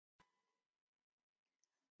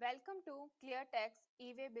Welcome to ClearTax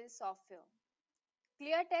E-way bill software.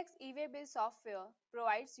 ClearTax E-way bill software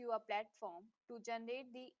provides you a platform to generate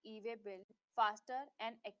the E-way bill faster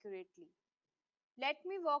and accurately. Let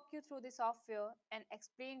me walk you through the software and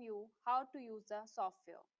explain you how to use the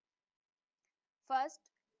software. First,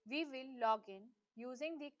 we will log in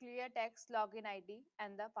using the ClearTax login ID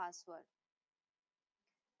and the password.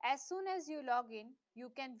 As soon as you log in, you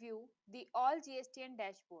can view the All GSTN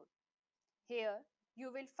dashboard. Here,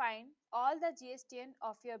 you will find all the GSTN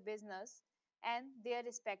of your business and their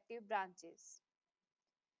respective branches.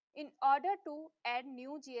 In order to add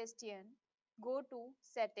new GSTN, go to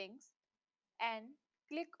Settings and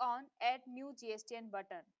click on Add New GSTN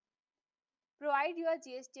button. Provide your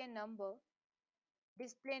GSTN number,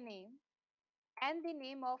 display name, and the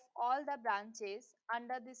name of all the branches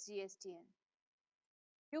under this GSTN.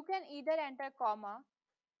 You can either enter comma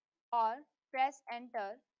or press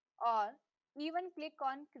enter or even click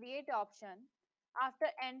on create option after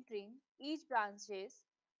entering each branches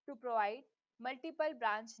to provide multiple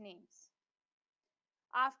branch names.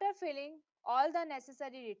 After filling all the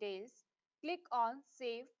necessary details, click on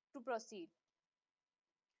save to proceed.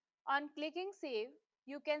 On clicking save,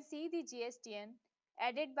 you can see the GSTN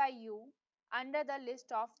added by you under the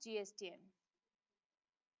list of GSTN.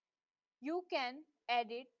 You can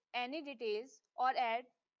edit any details or add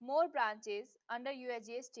more branches under your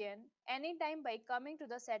GSTN anytime by coming to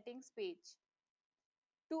the settings page.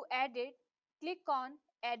 To edit, click on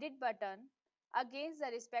edit button against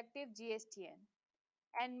the respective GSTN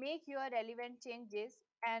and make your relevant changes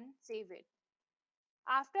and save it.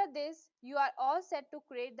 After this, you are all set to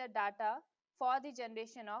create the data for the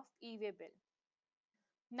generation of E-way bill.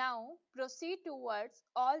 Now proceed towards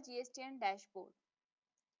all GSTN dashboard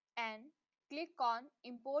and click on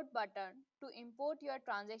import button to import your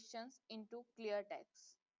transactions into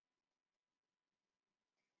ClearTax.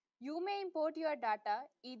 You may import your data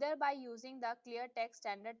either by using the ClearTax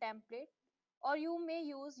standard template or you may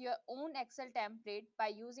use your own Excel template by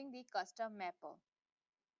using the custom mapper.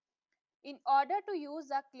 In order to use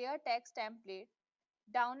the ClearTax template,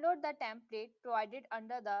 download the template provided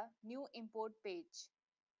under the new import page.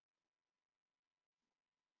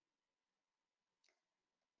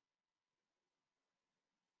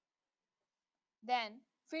 Then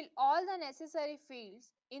fill all the necessary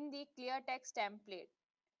fields in the ClearTax template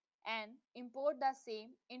and import the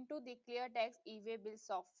same into the ClearTax E-way bill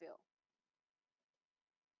software.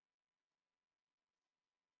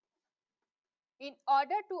 In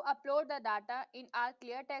order to upload the data in our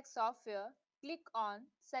ClearTax software, click on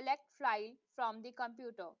Select File from the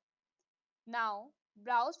computer. Now,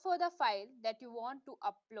 browse for the file that you want to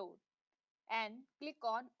upload and click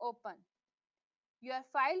on Open. Your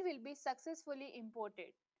file will be successfully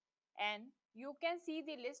imported and you can see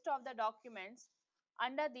the list of the documents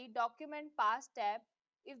under the Document Path tab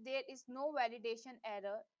if there is no validation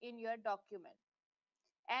error in your document,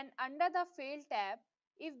 and under the Fail tab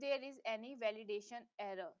if there is any validation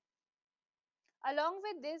error. Along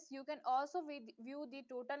with this, you can also view the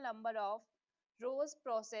total number of rows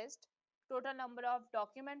processed, total number of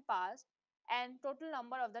document passed, and total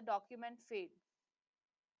number of the document failed.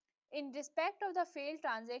 In respect of the failed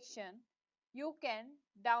transaction, you can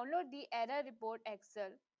download the error report Excel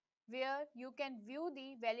where you can view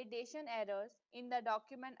the validation errors in the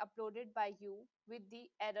document uploaded by you with the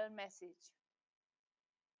error message.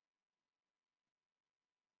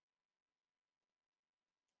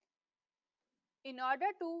 In order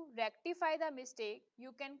to rectify the mistake,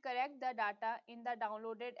 you can correct the data in the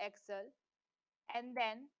downloaded Excel and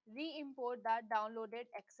then re-import the downloaded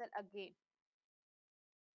Excel again.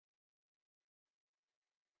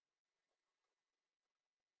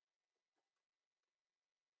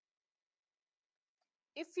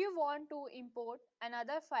 If you want to import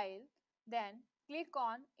another file, then click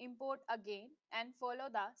on Import Again and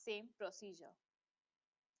follow the same procedure.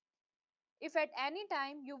 If at any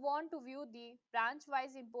time you want to view the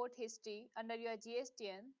branch-wise import history under your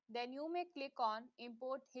GSTN, then you may click on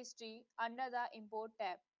Import History under the Import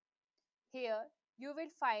tab. Here, you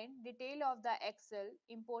will find detail of the Excel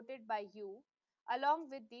imported by you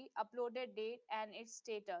along with the uploaded date and its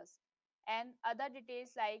status, and other details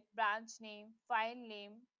like branch name,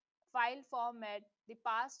 file format, the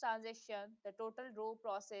past transaction, the total row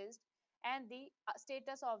processed, and the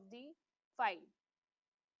status of the file.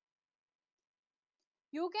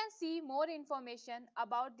 You can see more information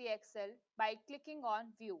about the Excel by clicking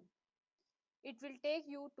on View. It will take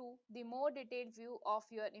you to the more detailed view of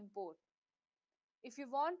your import. If you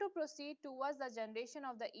want to proceed towards the generation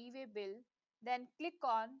of the E-way bill, then click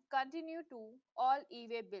on Continue to All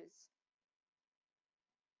E-way bills.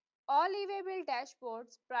 All e-way bill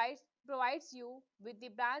dashboards provides you with the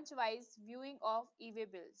branch-wise viewing of e-way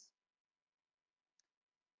bills.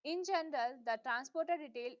 In general, the transporter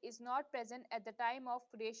detail is not present at the time of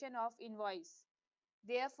creation of invoice.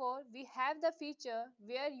 Therefore, we have the feature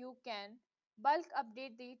where you can bulk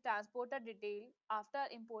update the transporter detail after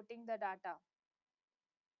importing the data.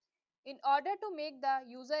 In order to make the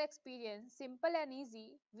user experience simple and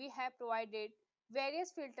easy, we have provided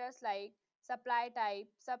various filters like supply type,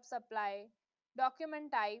 sub-supply,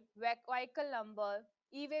 document type, vehicle number,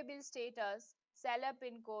 e-way bill status, seller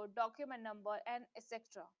pin code, document number, and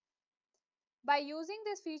etc. By using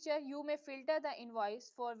this feature, you may filter the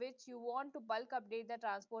invoice for which you want to bulk update the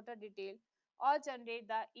transporter detail or generate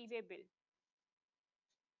the e-way bill.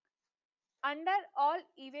 Under all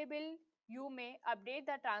e-way bill, you may update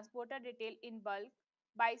the transporter detail in bulk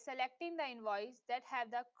by selecting the invoice that have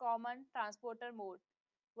the common transporter mode,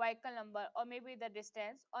 vehicle number, or maybe the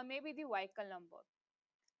distance, or maybe the vehicle number.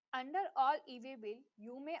 Under all e-way bill,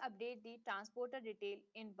 you may update the transporter detail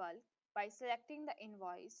in bulk by selecting the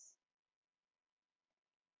invoice.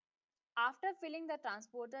 After filling the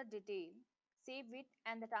transporter detail, save it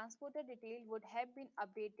and the transporter detail would have been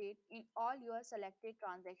updated in all your selected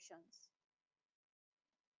transactions.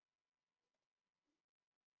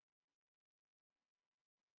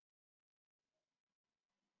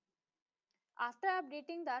 After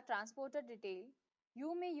updating the transporter detail,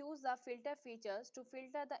 you may use the filter features to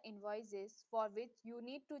filter the invoices for which you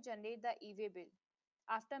need to generate the e-way bill.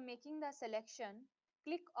 After making the selection,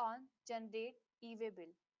 click on Generate e-way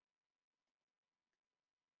bill.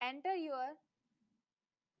 Enter your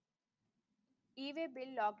e-way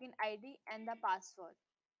bill login ID and the password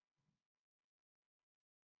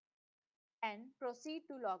and proceed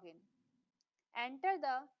to login. Enter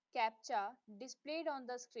the CAPTCHA displayed on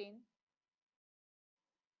the screen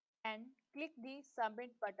and click the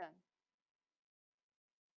Submit button.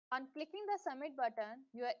 On clicking the Submit button,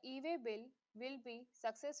 your e-way bill will be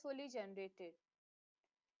successfully generated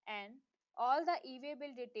and all the e-way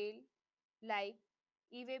bill detail like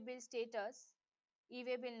e-way bill status,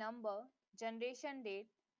 e-way bill number, generation date,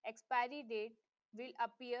 expiry date will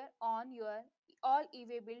appear on your all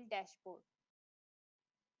e-way bill dashboard.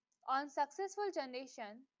 On successful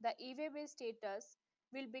generation, the e-way bill status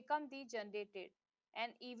will become the generated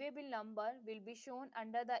and e-way bill number will be shown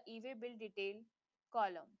under the e-way bill detail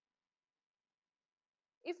column.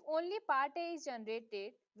 If only part A is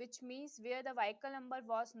generated, which means where the vehicle number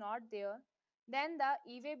was not there, then the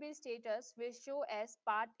e-way bill status will show as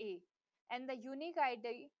part A and the unique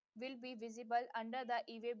ID will be visible under the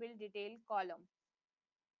e-way bill detail column.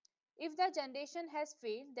 If the generation has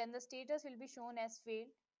failed, then the status will be shown as failed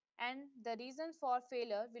and the reasons for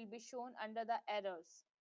failure will be shown under the errors.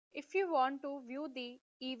 If you want to view the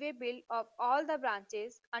e-way bill of all the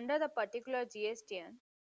branches under the particular GSTN,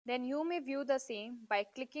 then you may view the same by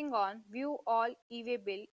clicking on View All e-way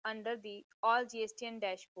bill under the All GSTN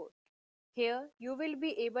dashboard. Here, you will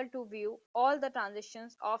be able to view all the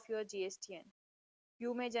transactions of your GSTN.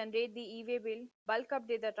 You may generate the e-way bill, bulk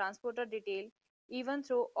update the transporter detail, even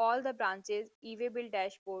through all the branches e-way bill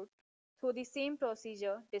dashboard through the same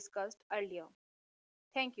procedure discussed earlier.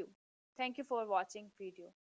 Thank you. Thank you for watching video.